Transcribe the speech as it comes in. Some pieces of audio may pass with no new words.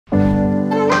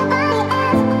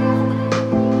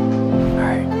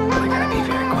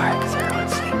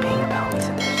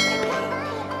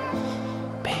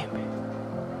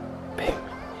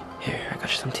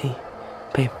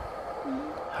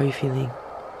feeling?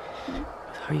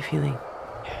 How are you feeling?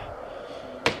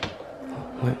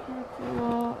 What?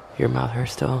 Your mouth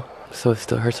hurts still? So it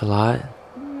still hurts a lot?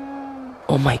 Yeah.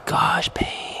 Oh my gosh,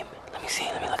 babe. Let me see.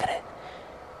 Let me look at it.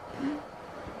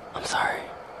 I'm sorry.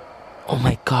 Oh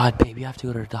my god, babe. You have to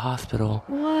go to the hospital.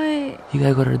 What? You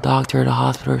gotta go to the doctor or the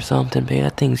hospital or something, babe.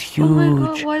 That thing's huge. Oh my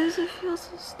god, why does it feel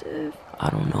so stiff? I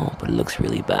don't know, but it looks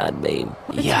really bad, babe.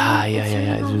 It's Yeah. really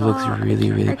It looks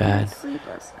really, really I bad. couldn't sleep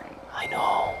last night. I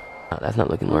know. That's not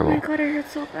looking Oh normal. my god, it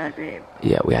hurts so bad, babe.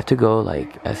 Yeah, we have to go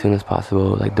like as soon as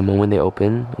possible. Like the moment they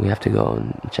open, we have to go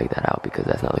and check that out because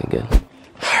that's not looking good.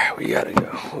 Alright, we gotta go.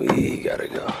 We gotta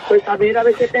go. Wait.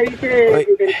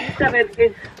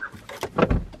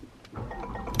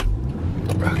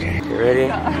 Okay, you ready?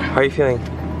 How are you feeling?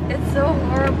 It's so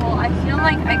horrible. I feel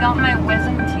like I got my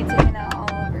wisdom teeth taken out all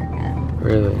over again.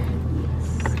 Really?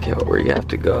 Okay, well, we have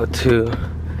to go to...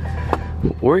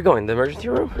 Where are we going? The emergency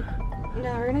room?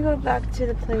 No, we're gonna go back to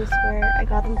the place where I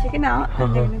got them taken out,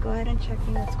 and they're gonna go ahead and check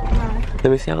me what's going on.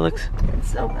 Let me see how it looks.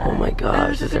 It's so bad. Oh my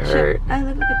gosh, does it hurt? I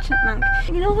look like a chipmunk.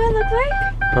 You know what I look like?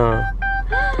 Huh?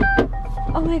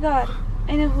 Oh my god,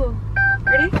 I know who.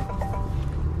 Ready?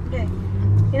 Okay.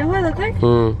 You know what I look like?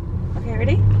 Okay,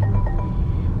 ready?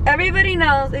 Everybody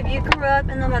knows if you grew up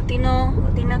in the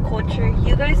Latina culture,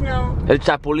 you guys know El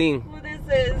Chapulín. who this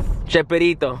is.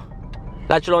 Cheperito.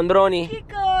 La Cholondroni.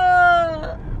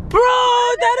 Kiko! Bro,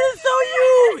 that is so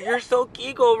you! You're so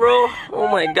Kiko, bro. Oh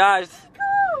my gosh.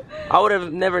 I would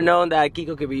have never known that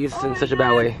Kiko could be used in such a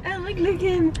bad way. I look like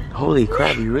him. Holy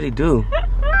crap, you really do.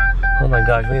 Oh my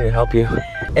gosh, we need to help you.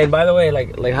 And by the way,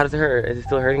 like how does it hurt? Is it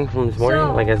still hurting from this morning?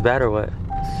 So, like as bad or what?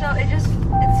 So I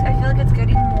feel like it's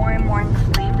getting more and more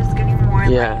inflamed. It's getting more.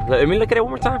 Yeah, let me look at it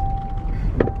one more time.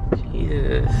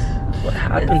 Jesus, what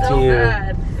happened so to you?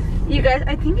 Bad. You guys,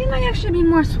 I think it might actually be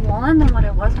more swollen than what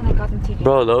it was when I got them taken.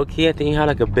 Bro, low key, I think you had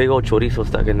like a big old chorizo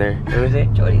stuck in there. Let me see.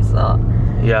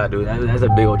 Chorizo. Yeah, dude, that's a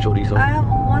big old chorizo. I have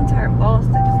one entire ball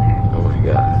stuck in there. Oh my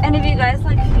god. And if you guys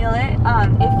like feel it,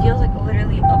 it feels like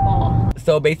literally a ball.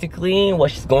 So basically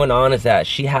what's going on is that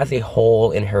she has a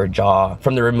hole in her jaw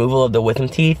from the removal of the wisdom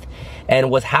teeth. And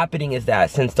what's happening is that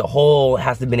since the hole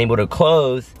hasn't been able to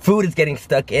close, food is getting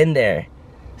stuck in there.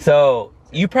 So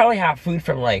you probably have food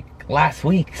from like last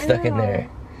week stuck in there.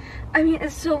 I mean,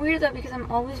 it's so weird though because I'm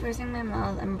always rinsing my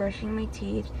mouth, I'm brushing my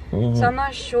teeth, so I'm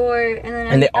not sure. And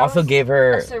then they also gave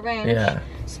her a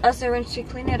syringe to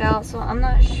clean it out, so I'm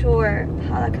not sure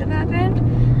how that could have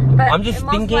happened. But I'm just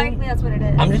most likely that's what it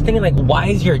is. I'm just thinking like, why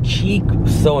is your cheek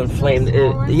so inflamed?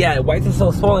 Yeah, why is it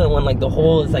so swollen when like the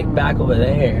hole is like back over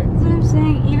there? That's what I'm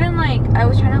saying. Even like I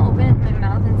was trying to open my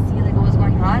mouth and see like what was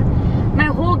going on. My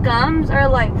whole gums are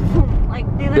like, like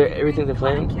everything's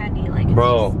inflamed. Candy, like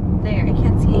bro. There, I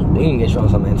can't see. We can get you on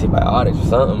some antibiotics or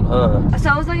something, huh? So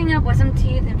I was looking up wisdom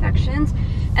teeth infections,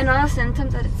 and all the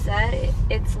symptoms that it said,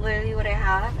 it's literally what I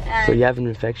have. And so you have an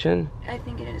infection? I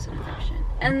think it is an infection.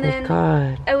 And then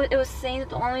it was saying that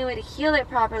the only way to heal it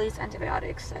properly is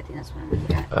antibiotics. So I think that's what I'm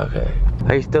looking at. Okay.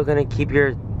 Are you still gonna keep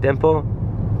your dimple?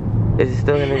 Is it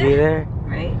still gonna be there?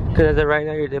 Right. Because as of right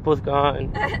now, your dimple's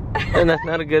gone, and that's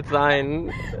not a good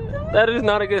sign. That is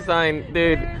not a good sign,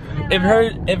 dude. If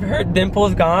her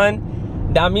dimple's gone,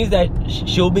 that means that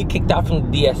she'll be kicked out from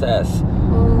the DSS.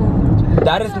 Ooh.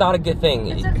 That is not a good thing.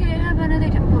 It's okay, I have another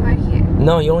dimple right here.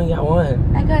 No, you only got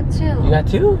one. I got two. You got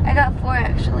two? I got four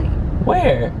actually.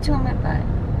 Where? Two on my butt.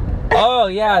 Oh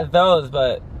yeah, those,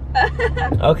 but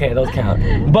okay, those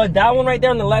count. But that one right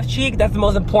there on the left cheek, that's the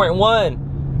most important one.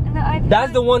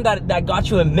 That's the one that got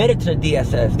you admitted to the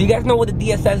DSS. Do you guys know what the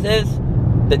DSS is?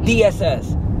 The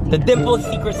DSS, the Dimple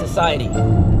Secret Society.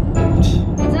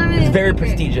 It's very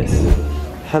prestigious.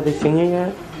 Have they seen you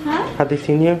yet? Huh? Have they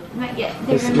seen you? Not yet.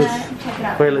 They're gonna check it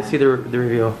out. Wait, let's see the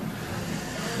reveal.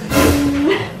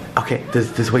 Okay,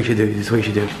 this is what you should do. This is what you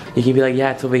should do. You can be like,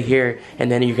 yeah, it's over here,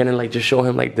 and then you're gonna like just show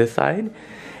him like this side,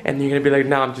 and then you're gonna be like,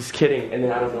 no, I'm just kidding, and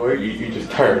then out of nowhere you just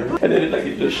turn, and then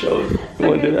it just shows. You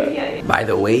wanna do that? Yeah. By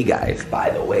the way, guys,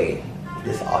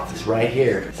 this office right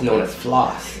here is known as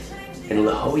Floss in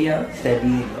La Jolla, San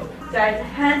Diego. Guys,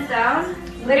 hands down,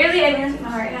 literally, I mean this with my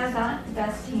heart, hands down,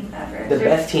 best team ever. The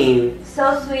best team.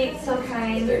 So sweet, so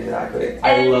kind. Exactly.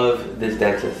 I love this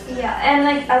dentist. Yeah, and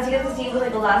like as you guys can see with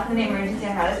like the last minute emergency I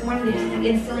had this morning, they just like,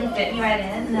 instantly fit me right in,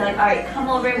 and they're like, all right, come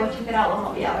over, we'll check it out, we'll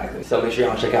help you out. So make sure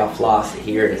y'all check out Floss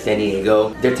here in San Diego.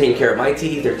 They're taking care of my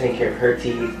teeth, they're taking care of her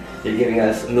teeth. They're giving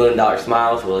us $1 million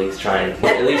smiles. Well, at least trying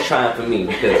for me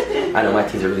because I know my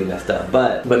teeth are really messed up.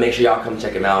 But make sure y'all come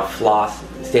check them out. Floss,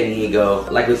 San Diego.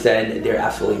 Like we said, they're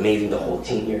absolutely amazing. The whole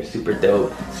team here is super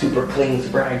dope, super clean,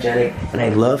 super hygienic. And I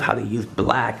love how they use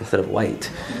black instead of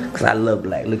white because I love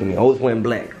black. Look at me, always wearing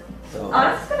black. So.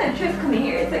 Oh, it's kind of trip coming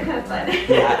here. It's like kind of fun.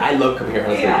 Yeah, I love coming here.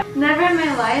 Honestly. Yeah. Never in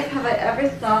my life have I ever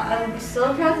thought I would be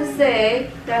so proud to say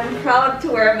that I'm proud to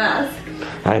wear a mask.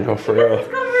 I know, for real. It's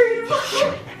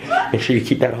comfortable. Make sure you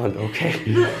keep that on, okay?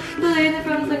 The lady in the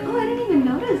front was like, oh, I didn't even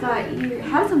notice that you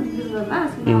had something because of the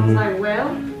mask. And I was like,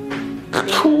 well.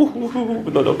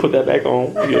 No, don't put that back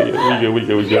on. Yeah, we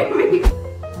good.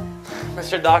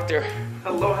 Mr. Doctor.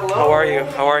 Hello, hello. How are you?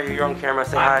 How are you? You're on camera.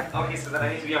 Say hi. Okay, so then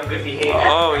I need to be on good behavior.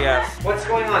 Oh, yes. What's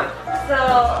going on?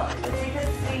 So, as you can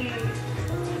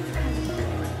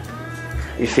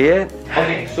see. You see it?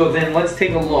 Okay, so then let's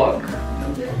take a look.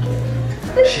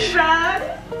 This is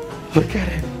bad. Look at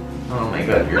it. Oh my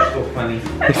god, you're so funny.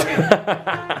 Okay.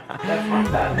 That's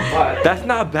not bad, but... That's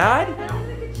not bad?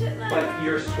 But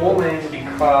you're swollen I'm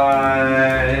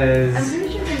because... pretty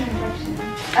sure it's an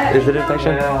infection. Is it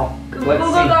infection? Well, Google let's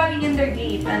see. got me in there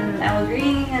deep, and I was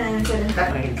reading and then it said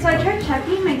infection. So I tried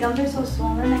checking, my gums are so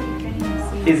swollen I can't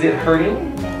even see. Is it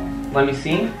hurting? Let me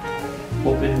see.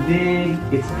 Open big.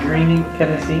 It's draining. Can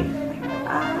I see?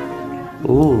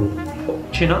 Ooh.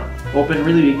 Chin up. Open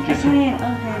really big. Just... Okay.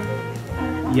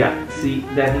 Yeah, see,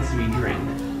 that needs to be drained.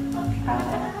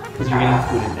 Because you're getting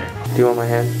food in there. Do you want my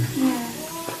hand? Yeah.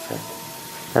 Okay.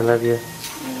 I love you.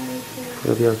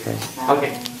 You'll be okay.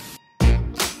 Okay.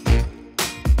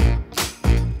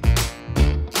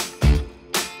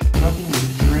 Nothing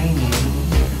is draining.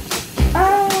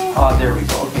 Oh, there we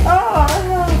go.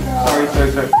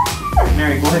 Okay. Sorry.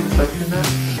 Mary, go ahead and suction that.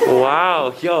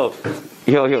 Wow.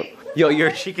 Yo,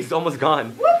 your cheek is almost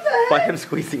gone. What the heck? By him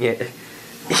squeezing it.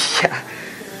 Yeah.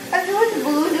 I feel like the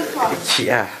balloon just popped.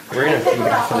 Yeah. We're gonna see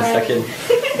that in a second.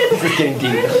 This is getting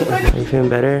deep. Are you feeling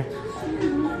better?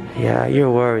 Yeah, you're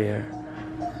a warrior.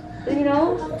 You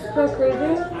know, so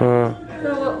crazy. Huh.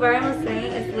 So what Brian was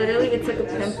saying is literally it's like a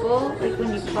pimple, like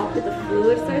when you pop it, the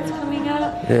fluid starts coming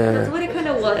out. Yeah. That's what it kind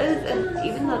of was, and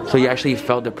even though. So you actually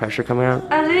felt the pressure coming out?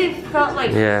 I literally felt like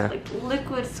Yeah. like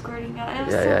liquid squirting out. It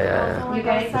was Yeah, so yeah, gross. yeah. Oh my You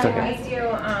God, guys, sorry,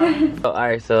 okay. guys.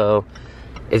 Alright, so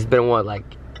it's been what, like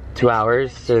 2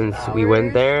 hours since we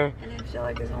went there? And I feel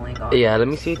like it's only gone. Yeah, let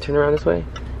me see. Turn around this way.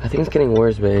 I think it's getting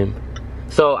worse, babe.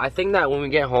 So I think that when we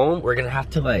get home, we're gonna have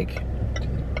to like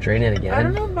drain it again. I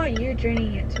don't know about you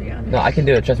draining it, to be honest. No, I can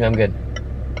do it. Trust me, I'm good.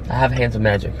 I have hands of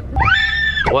magic.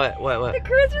 What? The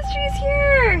Christmas tree's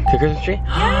here. The Christmas tree?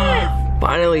 Yes.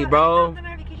 Finally, bro. The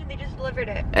notification, they just delivered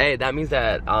it. Hey, that means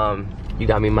that you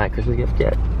got me my Christmas gift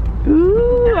yet.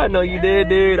 Ooh, I know you did,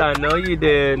 dude. I know you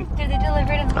did. Did they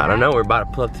deliver it in the I don't know. We're about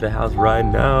to pull up to the house right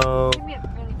now. Give me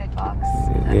a really big box.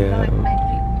 Yeah. Like 9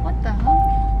 feet. What the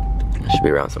hell? It should be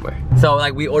around somewhere. So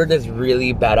like we ordered this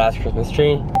really badass Christmas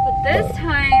tree. But this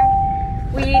time,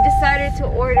 we decided to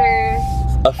order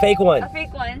A fake one. a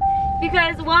fake one.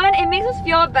 Because one, it makes us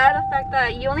feel bad the fact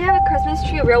that you only have a Christmas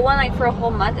tree, a real one, like for a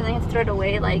whole month and then you have to throw it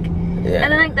away. Like, Yeah.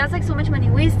 and then like that's like so much money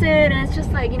wasted, and it's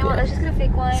just like, you know what, let's just get a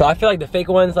fake one. So I feel like the fake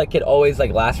ones like could always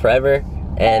like last forever.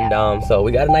 And so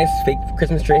we got a nice fake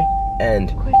Christmas tree. And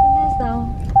Question is though,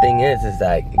 thing is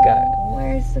that it got,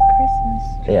 where's the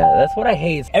Christmas tree? yeah, that's what I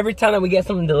hate. Is every time that we get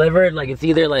something delivered, like it's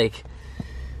either like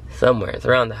somewhere, it's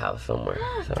around the house somewhere.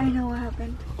 So. I know what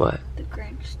happened. What? The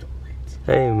Grinch stole it.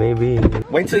 Hey, maybe.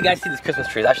 Wait until you guys see this Christmas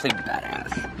tree. It's actually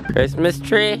badass. Christmas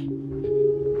tree?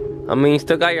 I mean, you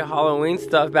still got your Halloween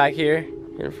stuff back here.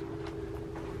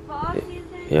 Fall season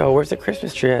Yo, where's the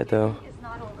Christmas tree at though? is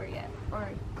not over yet, or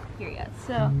here yet.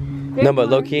 So No, but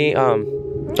low key,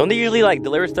 don't they usually like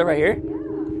deliver stuff right here?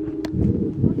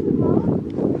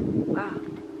 Wow.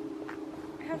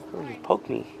 Oh, you poked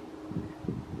me.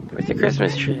 Where's the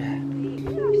Christmas tree at?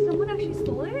 Someone actually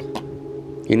stole it?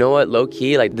 You know what, low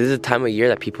key, like this is a time of year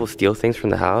that people steal things from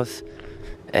the house,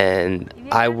 and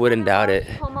I wouldn't doubt it.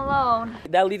 Home Alone.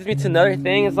 That leads me to another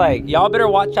thing. It's like y'all better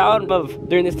watch out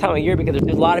during this time of year because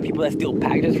there's a lot of people that steal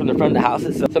packages from the front of the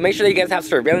houses. So make sure that you guys have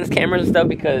surveillance cameras and stuff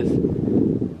because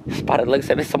spotted looks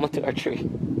at it, someone took our tree.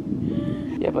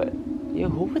 Yeah, but yo,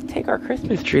 who would take our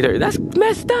Christmas tree there? That's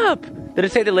messed up. Did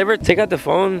it say delivered? Take out the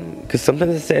phone because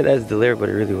sometimes it said that's delivered, but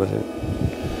it really wasn't.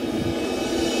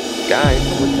 Guys,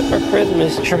 someone took our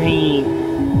Christmas tree.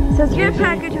 Says your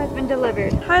package has been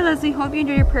delivered. Hi Leslie, hope you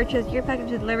enjoy your purchase. Your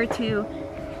package is delivered to.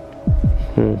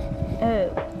 Oh,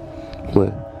 What?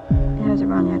 it has a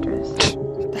wrong address.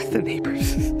 That's the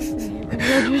neighbors.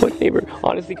 What neighbor?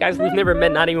 Honestly, guys, we've never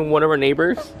met not even one of our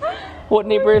neighbors. What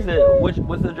neighbor is it? What's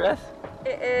the address?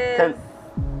 It is.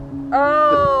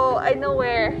 Oh, I know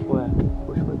where. What?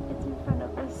 Which one? It's in front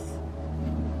of us.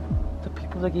 The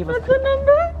people that gave us. What's the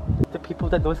number? The people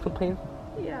that noise complain.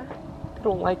 Yeah, They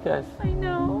don't like us. I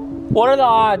know. What are the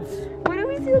odds? Why do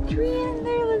we see a tree in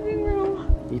their living room?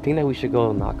 You think that we should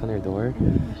go knock on their door?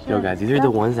 Yo guys, these are the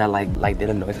ones that like did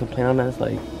a noise complaint on us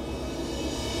like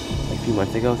a few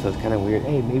months ago, so it's kind of weird.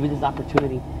 Hey, maybe this is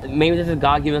opportunity. Maybe this is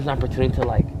God giving us an opportunity to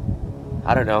like,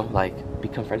 I don't know, like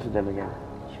become friends with them again.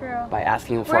 True. By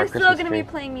asking for our Christmas We're still gonna tree. be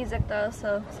playing music though,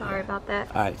 so sorry about that.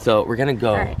 Alright, so we're gonna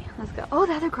go. Alright, let's go. Oh,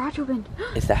 the other garage opened.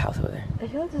 It's the house over there. I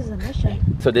feel like this is a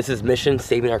mission. So this is mission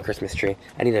saving our Christmas tree.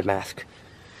 I need a mask.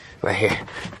 Right here.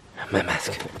 My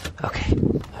mask. Okay.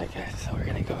 Alright guys, so we're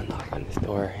gonna go and knock on this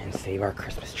door and save our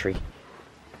Christmas tree.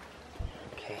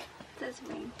 Okay. That's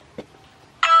me.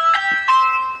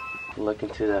 Look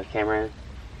into the camera.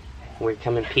 We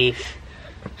come in peace.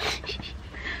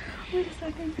 Wait a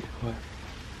second. What?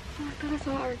 Oh, I thought I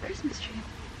saw our Christmas tree.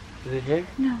 Is it here?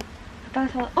 No. I thought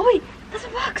I saw. Oh wait, there's a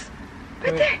box.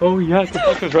 Right there. Oh yeah, the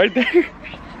box is right there.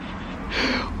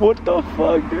 What the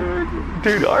fuck, dude?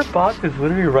 Dude, our box is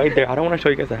literally right there. I don't want to show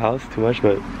you guys the house too much,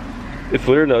 but it's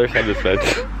literally on the other side of this fence.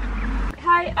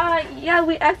 Hi, yeah,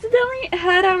 we accidentally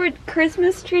had our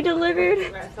Christmas tree delivered.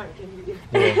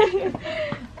 Yeah.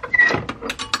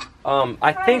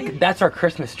 I think that's our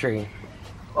Christmas tree.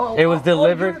 Oh, It was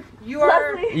delivered. You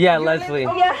are. Leslie. Yeah, you Leslie.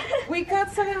 live- Yeah. We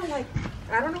got something like,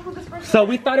 I don't know who this person So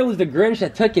we thought it was the Grinch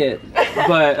that took it,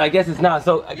 but I guess it's not.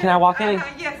 So can I walk in?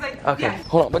 Yes, like, Okay, yes.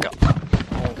 hold on, look up.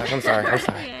 Oh my gosh, I'm sorry, I'm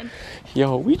sorry.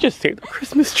 Yo, we just saved the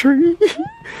Christmas tree.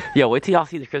 Yo, wait till y'all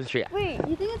see the Christmas tree. Wait,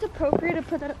 you think it's appropriate to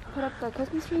put up the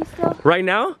Christmas tree still? Right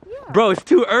now? Yeah. Bro, it's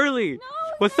too early.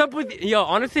 What's up with you? Yo,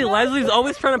 honestly, Leslie's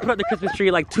always trying to put up the Christmas tree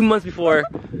like 2 months before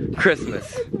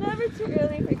Christmas. It's never too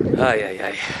early for Christmas. Ay,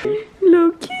 ay, ay.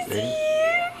 Little kissy.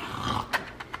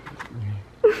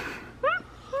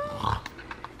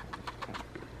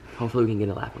 Hopefully we can get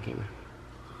a laugh on camera.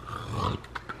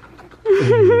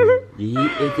 Is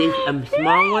this a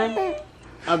small one,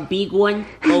 a big one,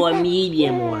 or a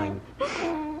medium one?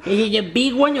 Is it a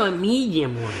big one or a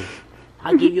medium one?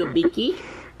 I'll give you a big kiss,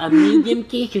 a medium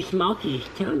kiss, or small kiss.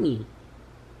 Tell me.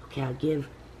 Okay, I'll give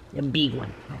a big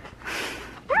one.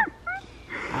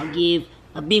 I'll give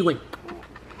a big one.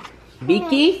 Big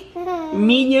kiss,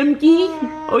 medium kiss,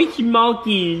 or small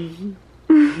kiss?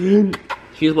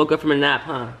 She just woke up from a nap,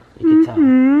 huh? You can tell.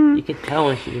 You can tell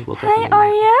when she just woke up Hi, from a nap.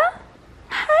 Arya.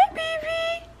 Hi,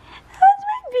 baby. How's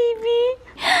my baby?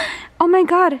 Oh my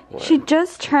god, she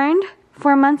just turned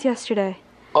 4 months yesterday.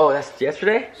 Oh, that's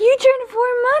yesterday? You turned 4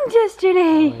 months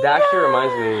yesterday. That actually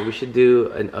reminds me, we should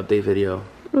do an update video.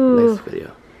 Ooh. Next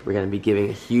video. We're gonna be giving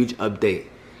a huge update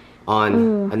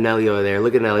on Nelly over there.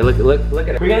 Look at Nelly, look at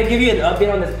her. We're gonna give you an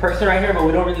update on this person right here, but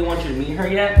we don't really want you to meet her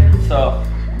yet. So,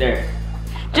 there.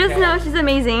 Just know she's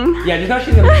amazing. Yeah, just know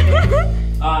she's amazing.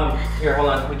 Here, hold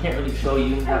on. We can't really show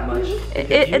you that much.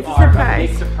 It's You a are surprise.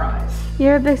 big surprise.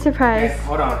 You're a big surprise. Okay,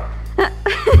 hold on.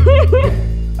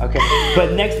 Okay,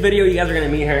 but next video you guys are gonna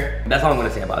meet her. That's all I'm gonna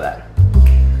say about that.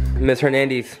 Miss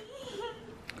Hernandez.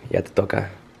 Ya te toca.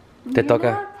 Te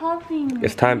toca.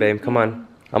 It's time, babe. Come on.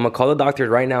 I'm gonna call the doctor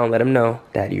right now and let him know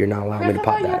that you're not allowing me to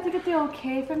pop You have that. to get the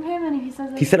okay from him, and if he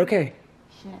says He said okay.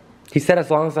 shit. He said as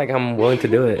long as like I'm willing to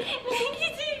do it.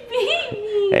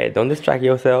 Hey, don't distract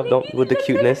yourself. Don't with the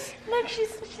cuteness. Look,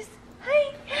 she's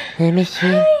hi. Let me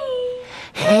see.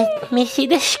 Let me see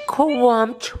the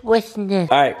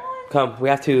scrumptiousness. All right, come. We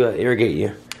have to irrigate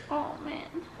you. Oh man,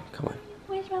 Come on.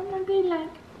 which one would be like?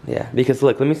 Yeah, because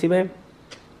look. Let me see, babe.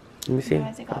 Let me see.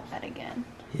 Guys, I got that again.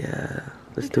 Yeah.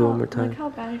 Let's do it one more Look time. how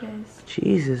bad it is.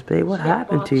 Jesus, babe. What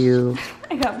happened to you?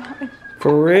 I got bad.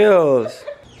 For reals.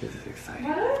 This is exciting.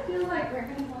 Why do I feel like we're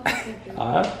gonna go on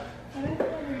this Huh?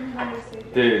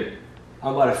 Dude,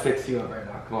 I'm about to fix you up right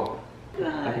now. Come on.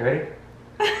 Okay, ready?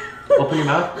 Open your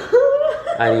mouth.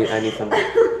 I need something.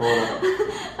 Hold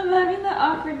on. I'm having the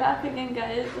awkward laugh again,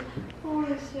 guys.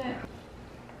 Holy shit.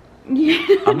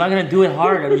 Yeah. I'm not gonna do it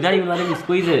hard. You're not even letting me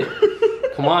squeeze it.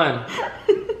 Come on.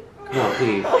 Come on,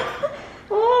 please.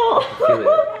 Oh. Feel it.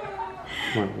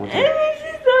 Come on, one time. It makes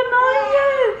me so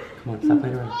nauseous. Come on, stop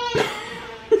playing around.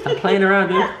 Stop playing around,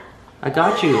 dude. I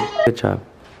got you. Good job.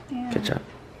 Damn. Good job.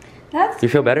 That's You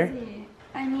feel better? crazy.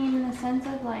 I mean, in the sense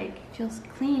of like, feels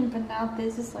clean, but now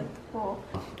this is like the full.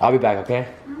 I'll be back, okay?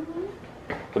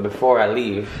 But before I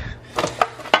leave,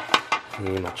 I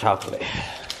need my chocolate.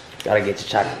 Gotta get your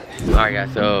chocolate. Alright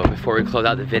guys, so before we close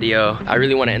out the video, I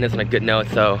really want to end this on a good note.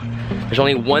 So there's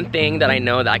only one thing that I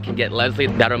know that I can get Leslie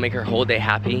that'll make her whole day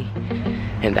happy,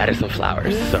 and that is some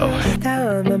flowers. So Last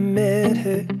time I met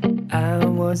her, I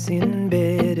was in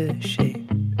better shape.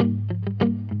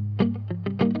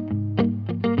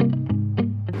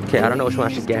 okay, I don't know which one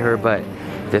I should get her, but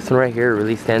this one right here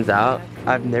really stands out.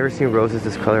 I've never seen roses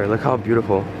this color. Look how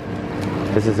beautiful.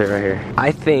 This is it right here.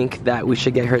 I think that we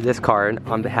should get her this card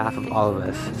on behalf of all of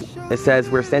us. It says,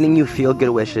 we're sending you feel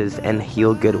good wishes and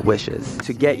heal good wishes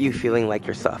to get you feeling like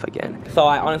yourself again. So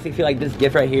I honestly feel like this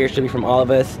gift right here should be from all of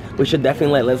us. We should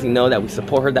definitely let Leslie know that we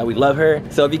support her, that we love her.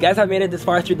 So if you guys have made it this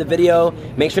far through the video,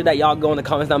 make sure that y'all go in the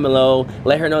comments down below.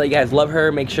 Let her know that you guys love her.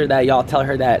 Make sure that y'all tell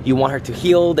her that you want her to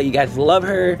heal, that you guys love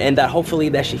her, and that hopefully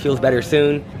that she feels better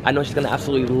soon. I know she's gonna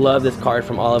absolutely love this card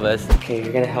from all of us. Okay,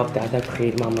 you're gonna help Dada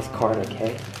create Mama's card,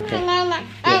 okay?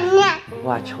 Yeah.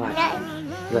 Watch.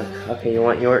 Look, okay, you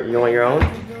want your own?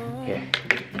 Here.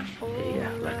 There you go,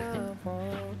 look.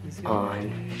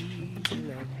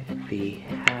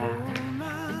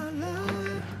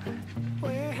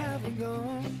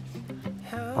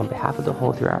 On behalf of the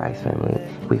whole Through Our Eyes family,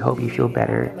 we hope you feel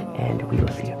better and we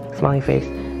love you. Smiley face,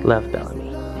 love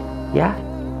Bellamy. Yeah?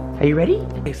 Are you ready?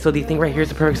 Okay, so do you think right here is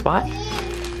the perfect spot?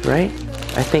 Right?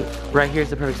 I think right here is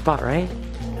the perfect spot, right?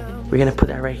 We're gonna put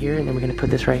that right here and then we're gonna put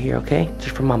this right here, okay?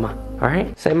 Just for Mama, all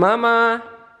right? Say Mama.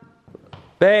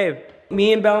 Babe,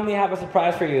 me and Bellamy have a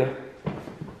surprise for you.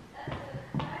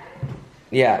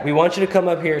 Yeah, we want you to come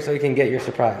up here so you can get your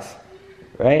surprise,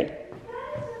 right?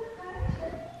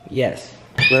 Yes.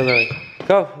 Look.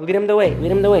 Go, lead him the way,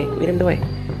 lead him the way, lead him the way.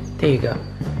 There you go.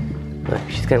 Look,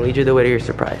 she's gonna lead you the way to your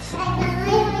surprise.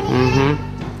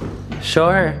 Show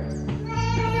her.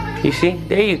 You see?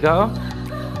 There you go.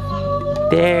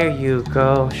 There you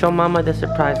go. Show Mama the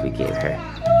surprise we gave her.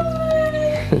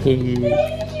 Thank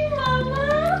you,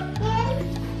 Mama.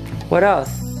 What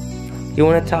else? You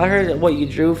want to tell her what you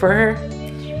drew for her?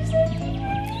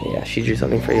 Yeah, she drew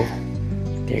something for you.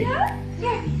 There you go.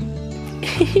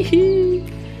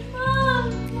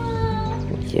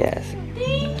 Mama. Yes.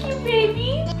 Thank you,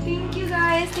 baby. Thank you,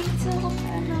 guys. Thank you to the whole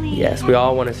family. Yes, we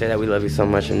all want to say that we love you so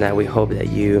much and that we hope that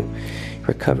you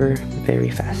recover very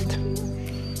fast.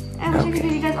 I wish I could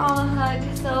give you guys all a hug,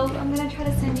 so I'm gonna try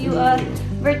to send you a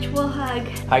virtual hug.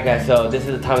 Alright guys, so this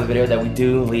is the time of the video that we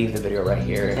do leave the video right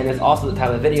here. And it's also the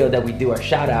time of the video that we do our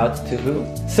shout outs to who?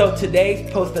 So today's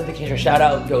post notification shout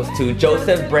out goes to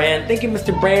Joseph Brand. Thank you,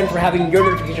 Mr. Brand, for having your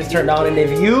notifications turned on. And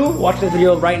if you watch this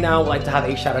video right now would like to have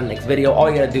a shout out in the next video, all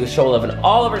you gotta do is show love in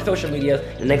all of our social medias.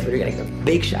 In the next video, you're gonna get a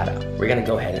big shout out. We're gonna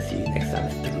go ahead and see you next time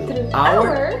through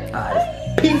our eyes.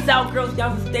 Peace out, girls.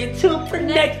 Y'all stay tuned for the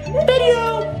next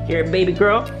video. Here, baby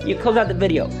girl, you close out the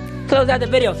video. Close out the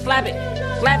video. Slap it.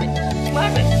 Slap it.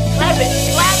 Slap it. Slap it.